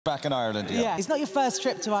Back in Ireland, yeah. It's not your first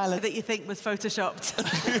trip to Ireland that you think was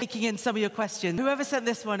photoshopped. Taking in some of your questions. Whoever sent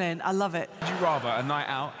this one in, I love it. Would you rather a night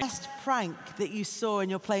out? Best prank that you saw in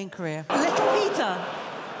your playing career? Little Peter.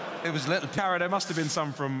 It was little. Cara, there must have been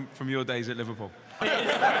some from your days at Liverpool.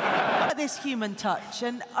 This human touch,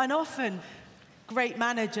 and often great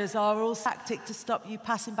managers are all tactic to stop you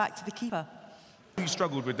passing back to the keeper. You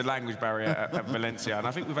struggled with the language barrier at Valencia, and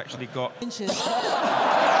I think we've actually got... Inches.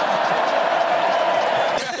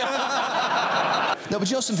 No, but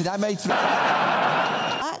you're something I made through...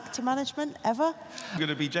 Back to management, ever? You're going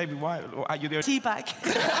to be Jamie White, or you're the... Teabag.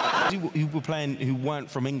 Who were playing, who weren't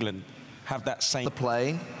from England, have that same... The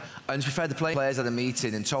plane, and to be fair, the players had a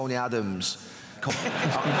meeting, and Tony Adams...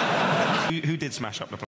 Who did smash up the plane?